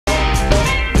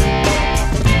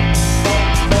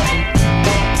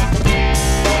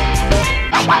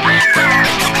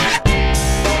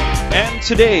And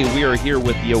today we are here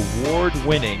with the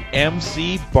award-winning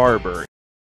MC Barber.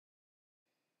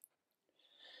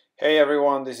 Hey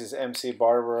everyone, this is MC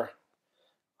Barber.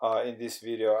 In this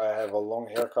video I have a long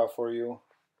haircut for you.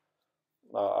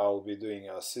 I'll be doing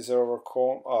a scissor over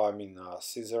comb,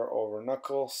 scissor over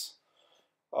knuckles,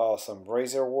 some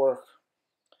razor work.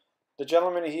 The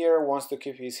gentleman here wants to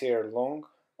keep his hair long.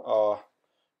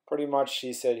 Pretty much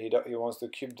he said he wants to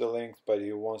keep the length, but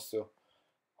he wants to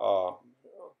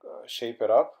shape it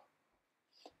up,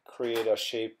 create a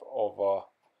shape of a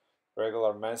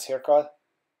regular man's haircut.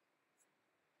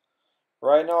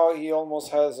 Right now he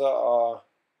almost has I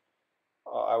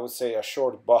would say a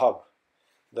short bob.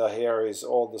 The hair is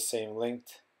all the same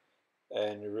length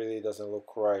and it really doesn't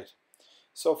look right.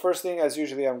 So first thing, as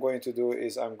usually I'm going to do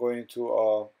is I'm going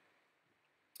to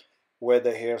wet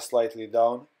the hair slightly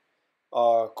down,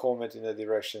 comb it in the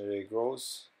direction that it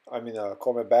grows.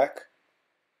 Comb it back.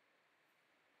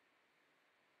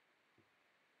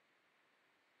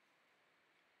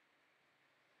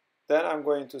 Then I'm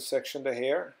going to section the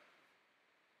hair.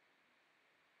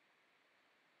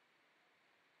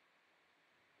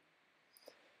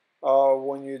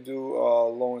 When you do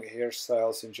long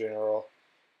hairstyles in general,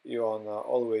 you want to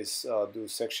always do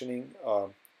sectioning.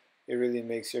 It really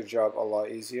makes your job a lot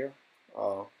easier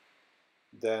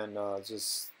than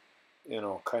just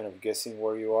kind of guessing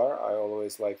where you are. I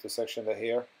always like to section the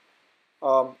hair.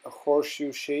 A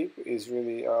horseshoe shape is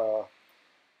really a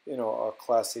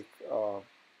classic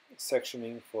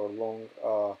sectioning for long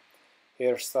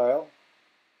hairstyle.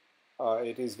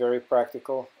 It is very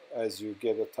practical. As you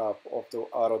get the top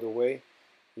out of the way,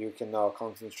 you can now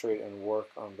concentrate and work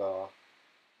on the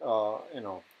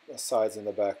sides and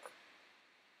the back.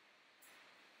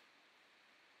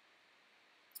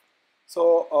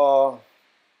 So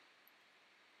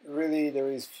really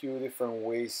there is few different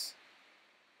ways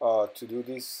to do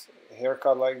this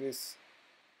haircut like this.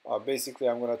 Basically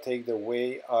I'm going to take the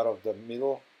way out of the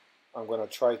middle. I'm going to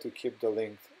try to keep the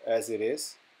length as it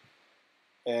is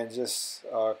and just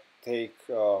take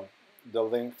the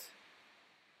length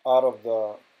out of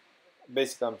the,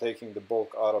 basically I'm taking the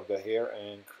bulk out of the hair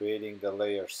and creating the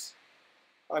layers.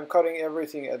 I'm cutting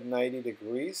everything at 90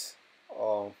 degrees.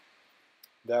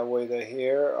 That way the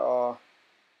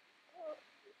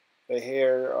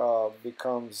hair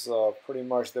becomes pretty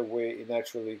much the way it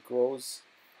naturally grows.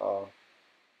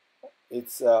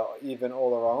 It's even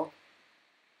all around.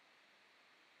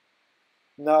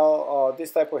 Now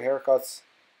this type of haircuts,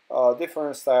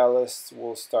 different stylists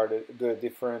will do it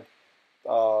different.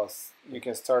 You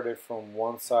can start it from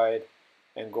one side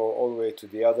and go all the way to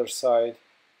the other side.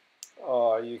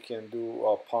 You can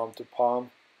do palm to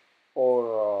palm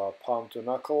or palm to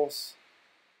knuckles.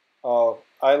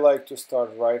 I like to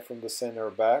start right from the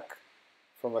center back,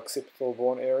 from occipital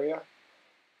bone area,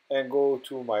 and go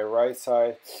to my right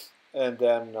side, and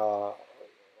then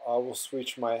I will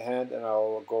switch my hand and I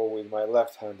will go with my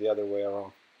left hand the other way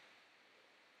around.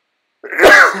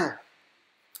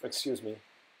 Excuse me.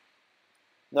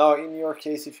 Now in your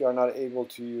case, if you are not able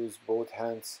to use both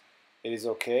hands, it is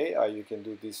okay. You can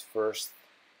do this first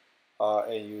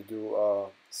and you do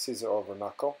scissor over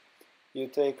knuckle. You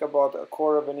take about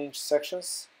 1/4 inch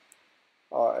sections,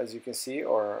 as you can see,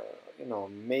 or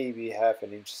maybe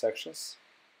 1/2 inch sections,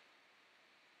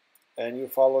 and you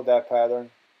follow that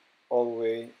pattern all the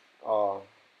way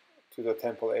to the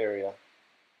temple area.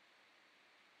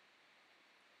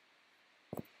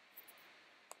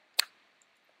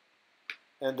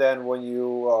 And then when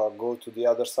you go to the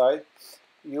other side,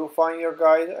 you find your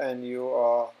guide and you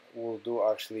will do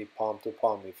actually palm to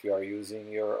palm if you are using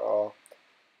your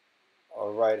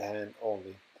right hand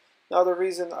only. Now the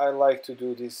reason I like to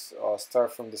do this,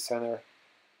 start from the center,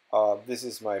 this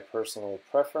is my personal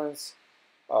preference.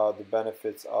 The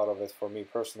benefits out of it for me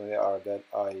personally are that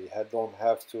I don't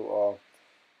have to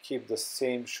keep the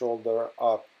same shoulder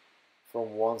up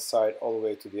from one side all the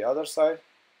way to the other side.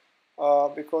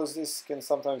 Because this can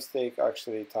sometimes take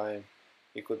actually time.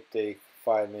 It could take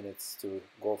 5 minutes to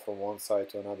go from one side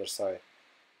to another side.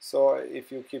 So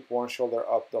if you keep one shoulder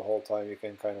up the whole time, you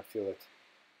can kind of feel it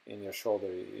in your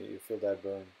shoulder. You feel that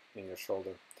burn in your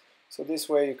shoulder. So this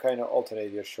way you kind of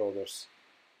alternate your shoulders.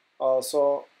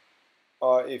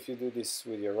 If you do this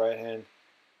with your right hand,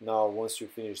 now once you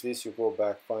finish this, you go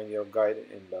back, find your guide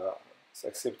in the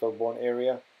occipital bone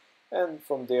area, and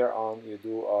from there on you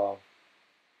do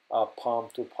palm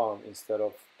to palm instead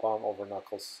of palm over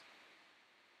knuckles,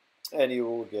 and you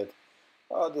will get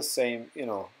the same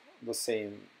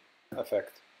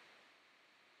effect.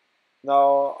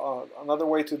 Now another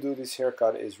way to do this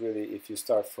haircut is really if you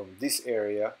start from this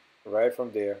area, right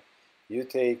from there, you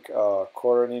take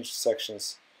 1/4 inch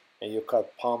sections and you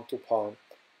cut palm to palm,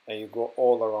 and you go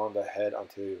all around the head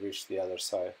until you reach the other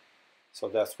side. So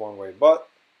that's one way. But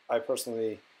I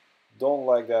personally don't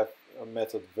like that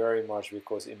method very much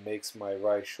because it makes my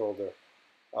right shoulder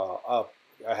up.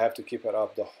 I have to keep it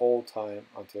up the whole time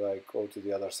until I go to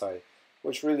the other side,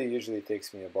 which really usually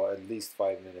takes me about at least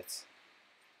 5 minutes.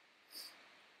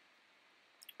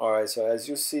 Alright, so as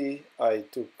you see, I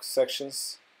took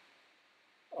sections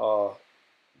uh,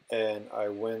 and I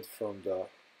went from the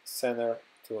center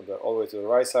to the all the way to the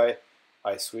right side.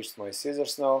 I switched my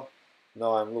scissors now.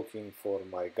 Now I'm looking for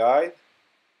my guide.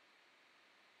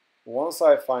 Once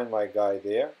I find my guide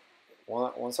there,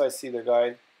 once I see the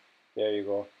guide, there you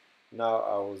go. Now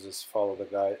I will just follow the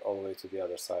guide all the way to the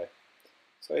other side.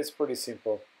 So it's pretty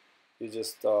simple. You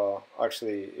just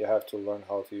actually you have to learn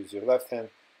how to use your left hand.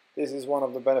 This is one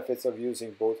of the benefits of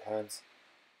using both hands.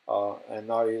 And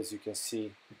now as you can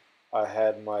see, I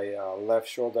had my left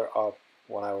shoulder up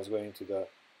when I was going to the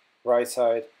right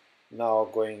side. Now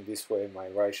going this way, my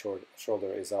right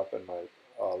shoulder is up and my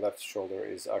left shoulder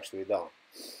is actually down.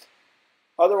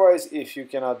 Otherwise, if you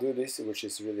cannot do this, which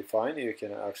is really fine, you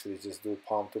can actually just do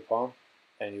palm to palm,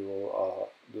 and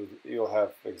you'll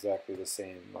have exactly the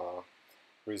same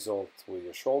result with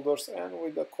your shoulders and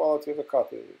with the quality of the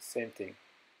cut, same thing.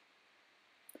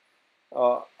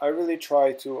 I really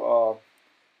try to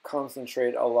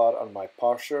concentrate a lot on my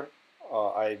posture.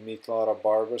 I meet a lot of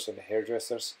barbers and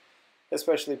hairdressers,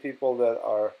 especially people that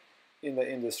are in the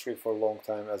industry for a long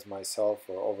time as myself,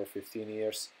 for over 15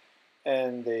 years.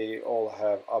 And they all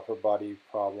have upper body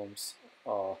problems,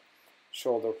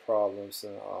 shoulder problems,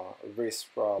 and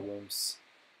wrist problems,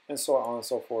 and so on and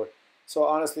so forth. So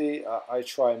honestly, I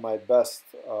try my best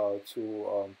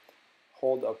to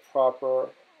hold a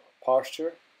proper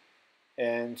posture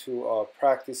and to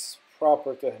practice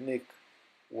proper technique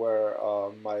where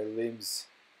my limbs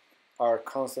are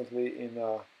constantly in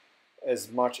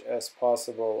as much as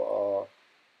possible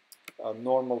a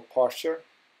normal posture,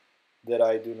 that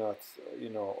I do not,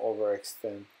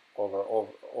 overextend or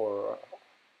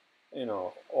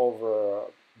over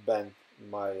bend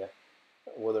my,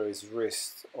 whether it's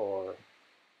wrist or,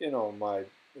 my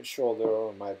shoulder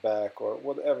or my back or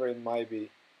whatever it might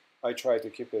be. I try to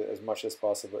keep it as much as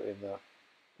possible in a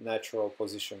natural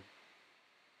position,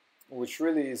 which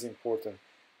really is important,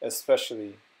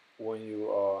 especially when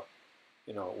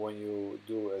when you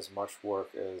do as much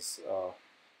work as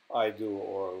I do,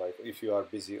 or like if you are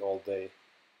busy all day,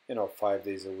 5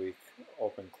 days a week,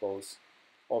 open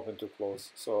to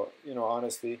close. So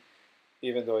honestly,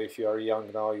 even though if you are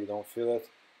young now you don't feel it,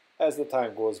 as the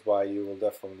time goes by you will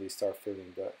definitely start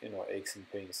feeling the aches and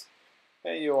pains,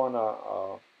 and you want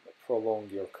to prolong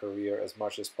your career as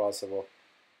much as possible,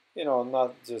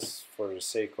 not just for the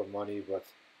sake of money, but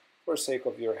for the sake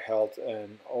of your health.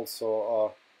 And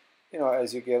also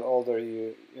as you get older,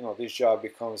 this job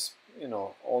becomes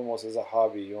almost as a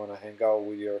hobby. You want to hang out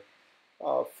with your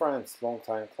friends,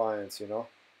 longtime clients,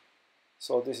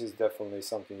 so this is definitely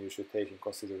something you should take in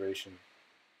consideration.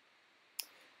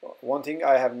 One thing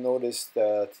I have noticed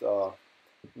that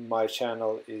my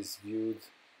channel is viewed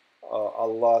a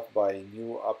lot by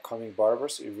new upcoming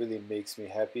barbers. It really makes me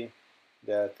happy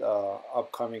that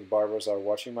upcoming barbers are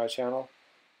watching my channel.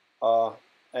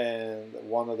 And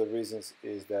one of the reasons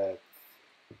is that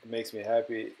it makes me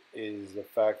happy is the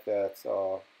fact that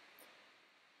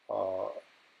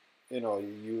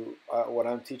what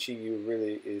I'm teaching you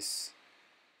really is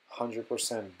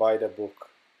 100% by the book.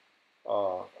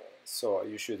 So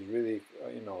you should really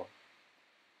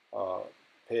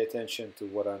pay attention to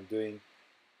what I'm doing,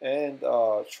 and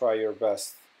try your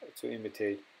best to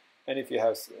imitate. And if you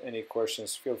have any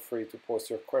questions, feel free to post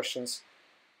your questions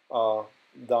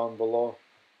down below.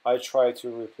 I try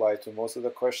to reply to most of the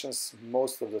questions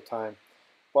most of the time,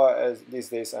 but as these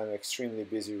days I'm extremely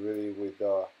busy really with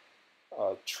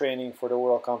training for the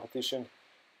world competition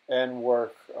and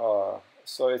work,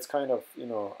 so it's kind of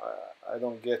I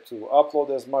don't get to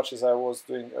upload as much as I was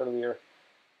doing earlier,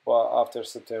 but after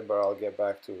September I'll get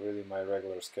back to really my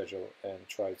regular schedule and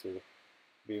try to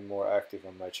be more active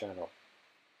on my channel.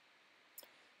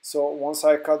 So once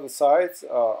I cut the sides,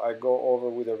 I go over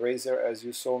with a razor as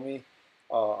you saw me.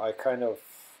 I kind of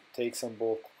take some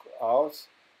bulk out,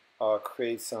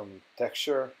 create some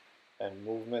texture and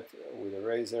movement with a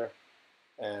razor,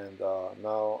 and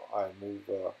now I move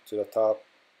to the top.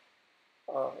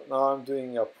 Now I'm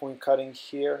doing a point cutting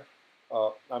here.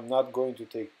 I'm not going to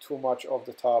take too much off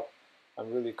the top.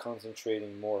 I'm really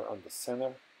concentrating more on the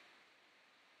center.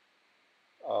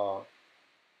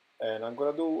 And I'm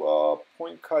going to do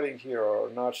point cutting here, or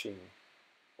notching.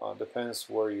 Depends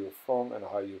where you're from and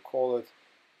how you call it.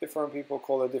 Different people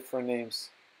call it different names.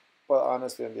 but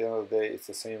honestly, at the end of the day, it's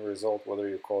the same result whether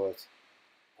you call it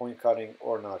point cutting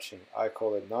or notching. I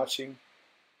call it notching.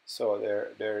 So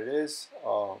there it is.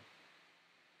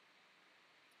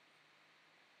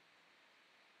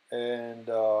 And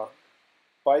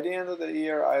by the end of the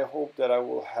year, I hope that I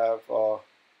will have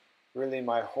really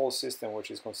my whole system, which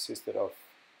is consisted of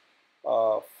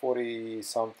 40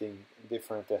 something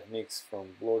different techniques,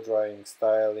 from blow drying,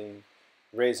 styling,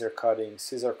 razor cutting,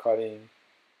 scissor cutting,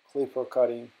 clipper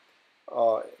cutting.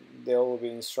 There will be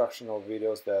instructional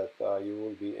videos that you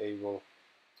will be able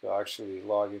to actually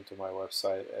log into my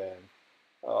website and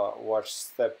watch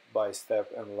step by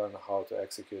step and learn how to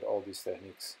execute all these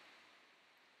techniques.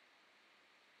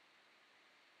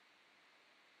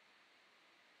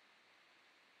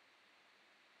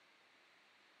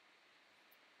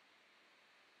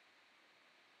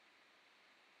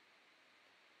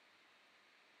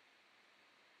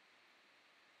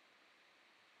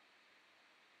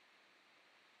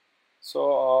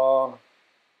 So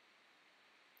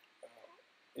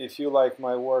if you like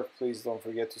my work, please don't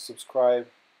forget to subscribe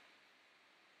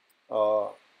uh,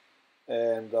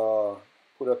 and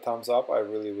put a thumbs up. I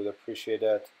really would appreciate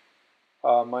that.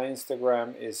 My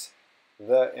Instagram is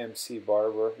the MC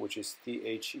Barber, which is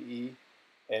THE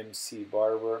MC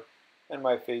Barber, and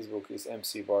my Facebook is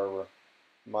MC Barber.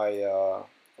 My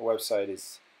website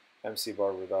is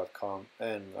mcbarber.com,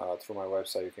 and through my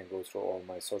website you can go through all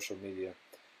my social media.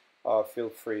 Feel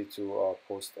free to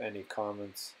post any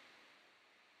comments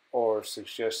or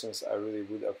suggestions. I really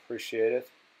would appreciate it.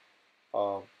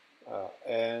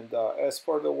 And as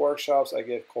for the workshops, I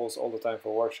get calls all the time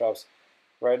for workshops.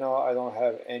 Right now I don't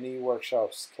have any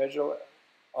workshops scheduled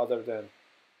other than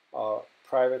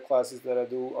private classes that I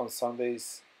do on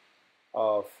Sundays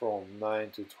from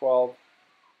 9 to 12,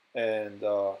 and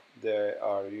they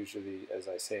are usually, as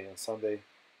I say, on Sunday.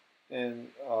 And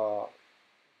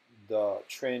the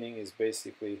training is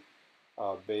basically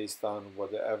based on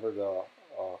whatever the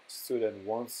student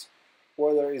wants,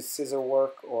 whether it's scissor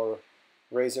work or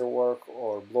razor work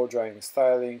or blow drying and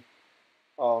styling.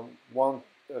 A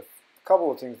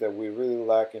couple of things that we really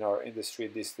lack in our industry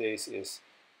these days is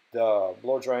the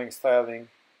blow drying styling,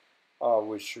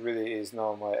 which really is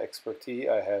now my expertise.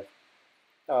 I have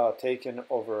taken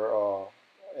over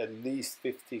at least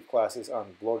 50 classes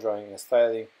on blow drying and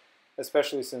styling,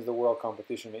 especially since the world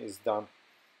competition is done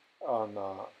on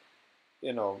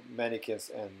mannequins,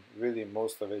 and really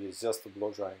most of it is just the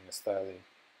blow drying and styling.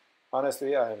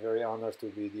 Honestly, I am very honored to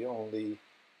be the only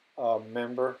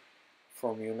member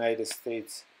from United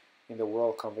States in the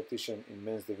world competition in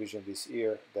men's division this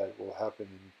year that will happen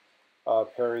in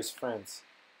Paris, France.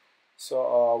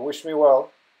 So wish me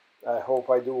well. I hope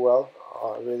I do well.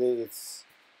 Really,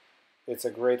 it's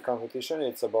a great competition.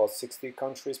 It's about 60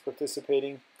 countries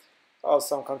participating.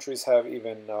 Some countries have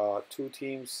even 2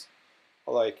 teams.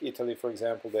 Like Italy, for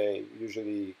example, they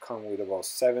usually come with about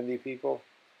 70 people.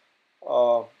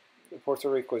 Puerto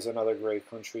Rico is another great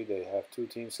country. They have 2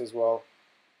 teams as well.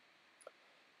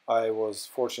 I was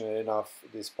fortunate enough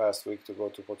this past week to go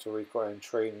to Puerto Rico and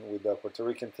train with the Puerto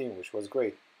Rican team, which was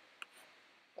great.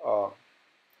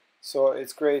 So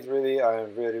it's great, really. I am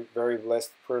a very, very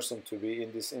blessed person to be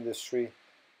in this industry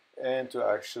and to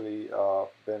actually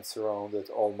been surrounded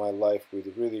all my life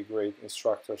with really great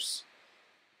instructors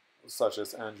such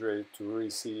as Andre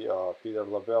Turisi, Peter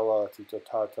Labella, Tito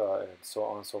Tata, and so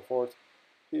on and so forth.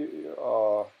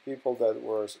 People that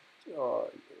were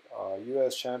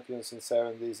U.S. champions in the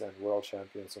 70s and world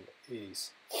champions in the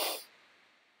 80s.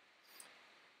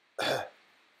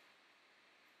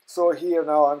 So here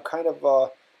now I'm kind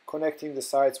of connecting the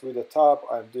sides with the top.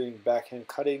 I'm doing backhand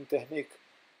cutting technique,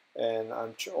 and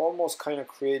I'm almost kind of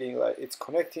creating, like, it's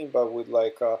connecting but with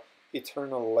like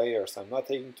eternal layers. I'm not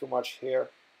taking too much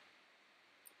hair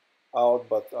out,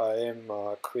 but I am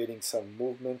creating some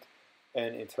movement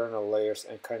and internal layers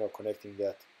and kind of connecting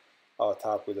that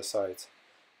top with the sides.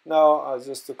 Now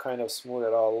just to kind of smooth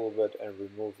it out a little bit and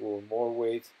remove a little more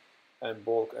weight and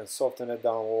bulk and soften it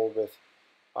down a little bit,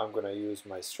 I'm going to use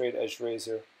my straight edge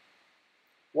razor.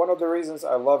 One of the reasons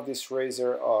I love this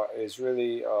razor is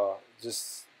really I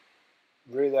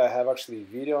have actually a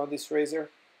video on this razor.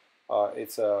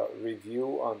 It's a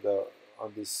review on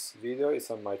this video.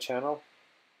 It's on my channel.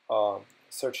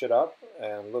 Search it up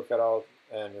and look it out,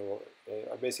 and it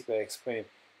will basically explain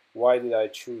why did I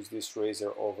choose this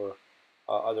razor over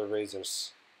other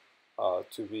razors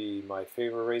to be my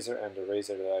favorite razor and the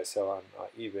razor that I sell on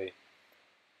eBay.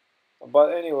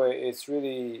 But anyway, it's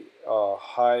really a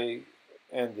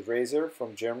high-end razor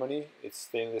from Germany. It's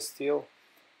stainless steel.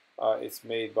 It's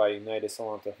made by United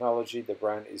Salon Technology. The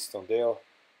brand is Tondeo.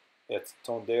 It's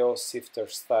Tondeo Sifter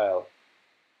Style.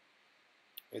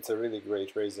 It's a really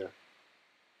great razor.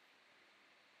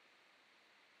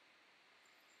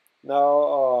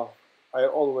 Now, I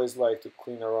always like to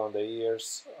clean around the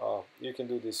ears. You can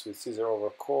do this with scissor over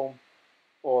comb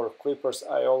or clippers.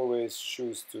 I always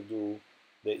choose to do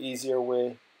the easier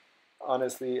way.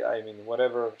 Honestly, I mean,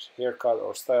 whatever haircut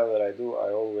or style that I do,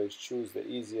 I always choose the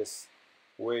easiest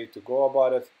way to go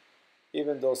about it,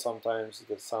 even though sometimes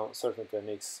certain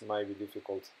techniques might be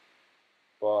difficult.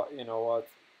 But you know what?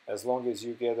 As long as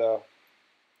you get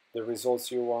the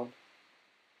results you want,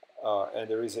 and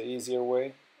there is an easier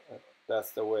way,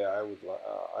 that's the way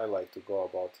I like to go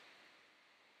about.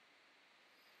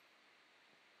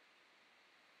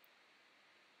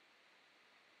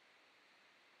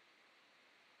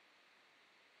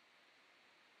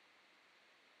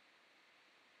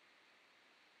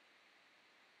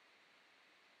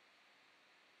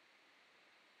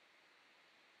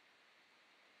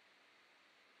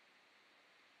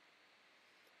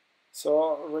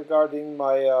 So regarding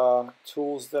my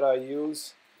tools that I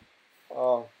use,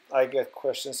 uh, I get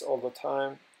questions all the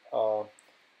time. Uh,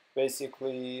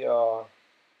 basically,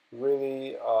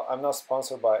 really, I'm not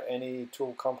sponsored by any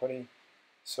tool company,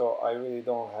 so I really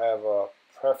don't have a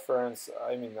preference.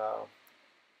 I mean, no,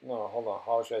 hold on,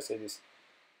 how should I say this?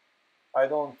 I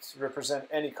don't represent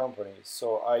any company,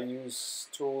 so I use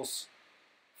tools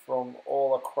from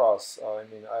all across. I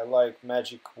mean, I like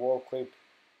Magic Wall Clip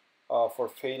for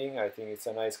fading. I think it's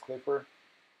a nice clipper.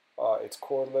 It's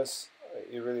cordless.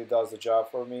 It really does the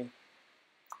job for me.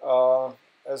 Uh,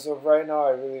 as of right now,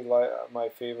 I really like my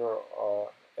favorite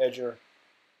edger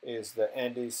is the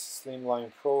Andis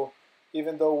Slimline Pro.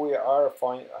 Even though we are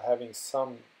having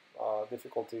some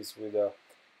difficulties with the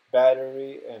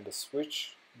battery and the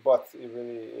switch, but it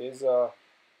really is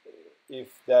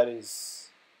if that is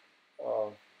uh,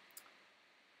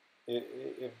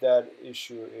 if that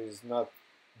issue is not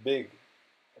big,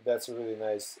 that's a really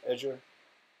nice edger.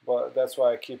 But that's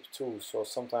why I keep two. So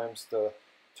sometimes the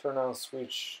turn on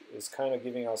switch is kind of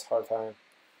giving us hard time.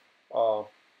 Uh,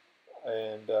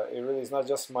 and it really is not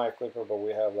just my clipper, but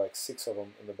we have like 6 of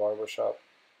them in the barber shop,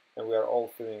 and we are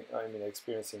all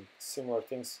experiencing similar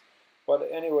things. But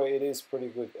anyway, it is pretty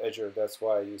good edger. That's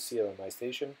why you see it on my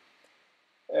station.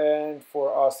 And for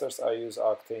Osters, I use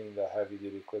Octane, the heavy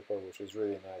duty clipper, which is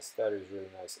really nice. That is really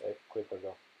nice clipper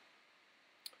though.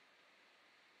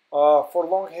 For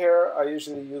long hair, I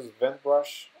usually use vent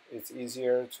brush. It's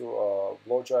easier to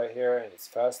blow dry hair and it's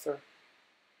faster.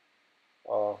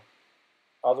 Uh,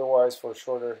 Otherwise, for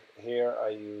shorter hair, I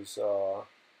use a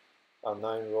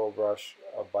 9-row brush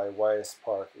by YS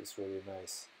Park. It's really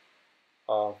nice.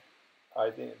 Uh,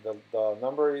 I think the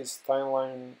number is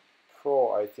Timeline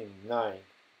Pro, I think 9.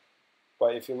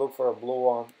 But if you look for a blue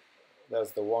one,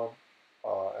 that's the one,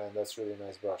 and that's really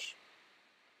nice brush.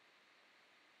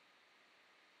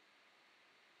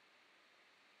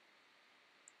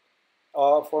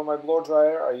 For my blow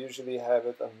dryer, I usually have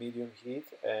it on medium heat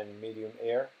and medium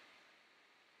air.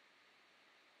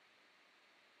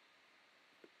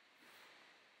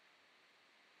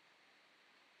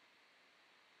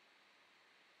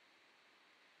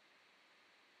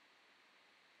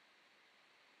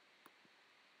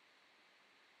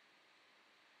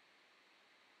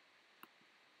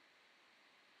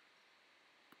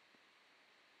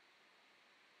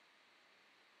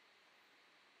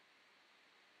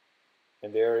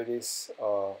 And there it is.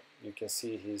 You can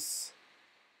see his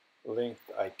length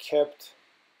I kept.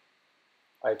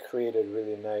 I created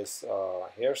really nice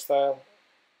hairstyle.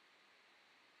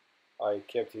 I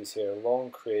kept his hair long,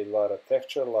 create a lot of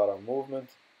texture, a lot of movement.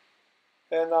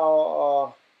 And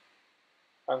now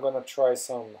I'm gonna try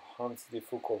some Hans de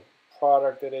Foucault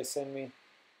product that they sent me,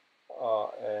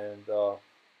 and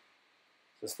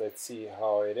just let's see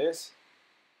how it is.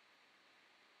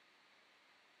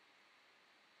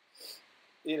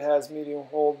 It has medium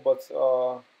hold, but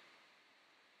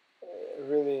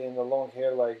really in the long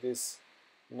hair like this,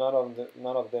 none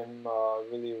of them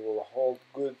really will hold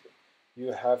good.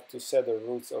 You have to set the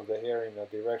roots of the hair in a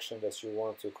direction that you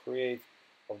want to create,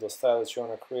 of the style that you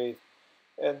want to create,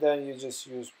 and then you just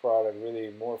use product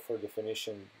really more for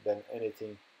definition than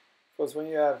anything. Because when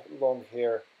you have long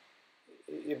hair,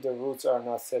 if the roots are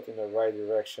not set in the right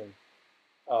direction,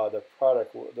 the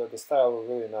style will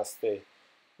really not stay.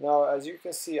 Now, as you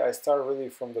can see, I start really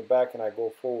from the back and I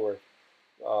go forward.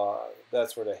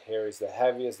 That's where the hair is the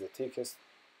heaviest, the thickest,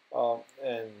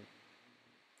 and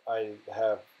I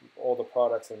have all the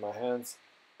products in my hands.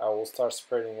 I will start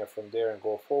spreading it from there and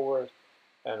go forward.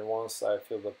 And once I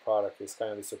feel the product is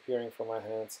kind of disappearing from my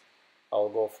hands, I'll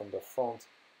go from the front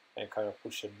and kind of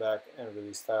push it back and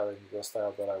really style it into the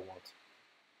style that I want.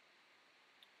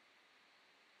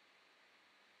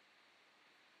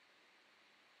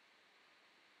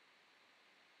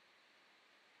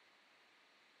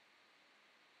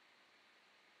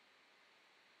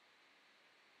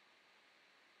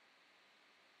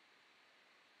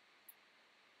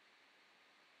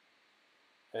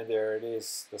 And there it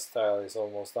is, the style is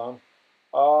almost done.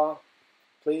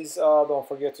 Please don't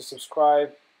forget to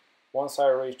subscribe. Once I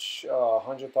reach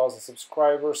 100,000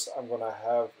 subscribers, I'm gonna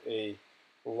have a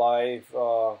live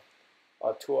a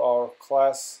 2-hour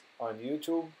class on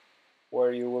YouTube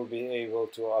where you will be able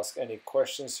to ask any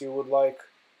questions you would like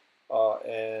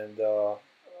and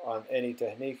on any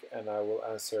technique, and I will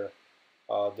answer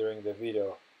during the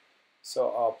video.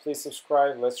 So please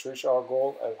subscribe. Let's reach our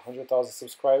goal at 100,000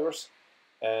 subscribers,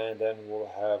 and then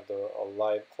we'll have a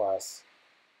live class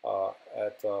uh,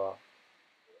 at, uh,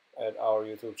 at our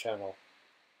YouTube channel.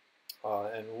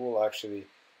 And we'll actually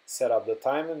set up the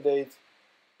time and date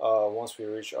once we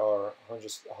reach our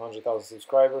 100,000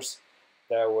 subscribers.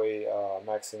 That way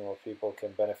maximum of people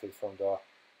can benefit from the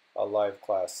live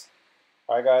class.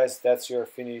 Alright guys, that's your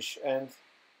finish end.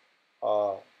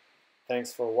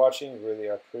 Thanks for watching, really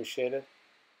appreciate it.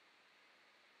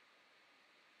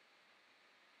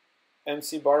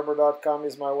 mcbarber.com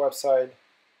is my website.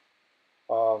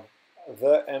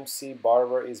 The MC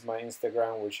Barber is my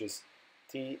Instagram, which is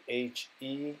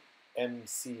THEMC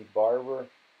Barber.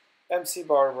 MC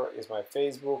Barber is my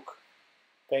Facebook.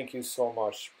 Thank you so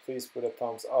much. Please put a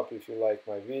thumbs up if you like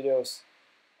my videos.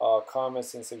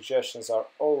 Comments and suggestions are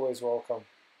always welcome.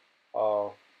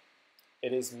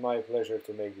 It is my pleasure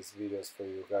to make these videos for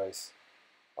you guys.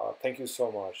 Thank you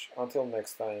so much. Until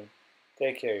next time,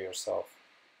 take care of yourself.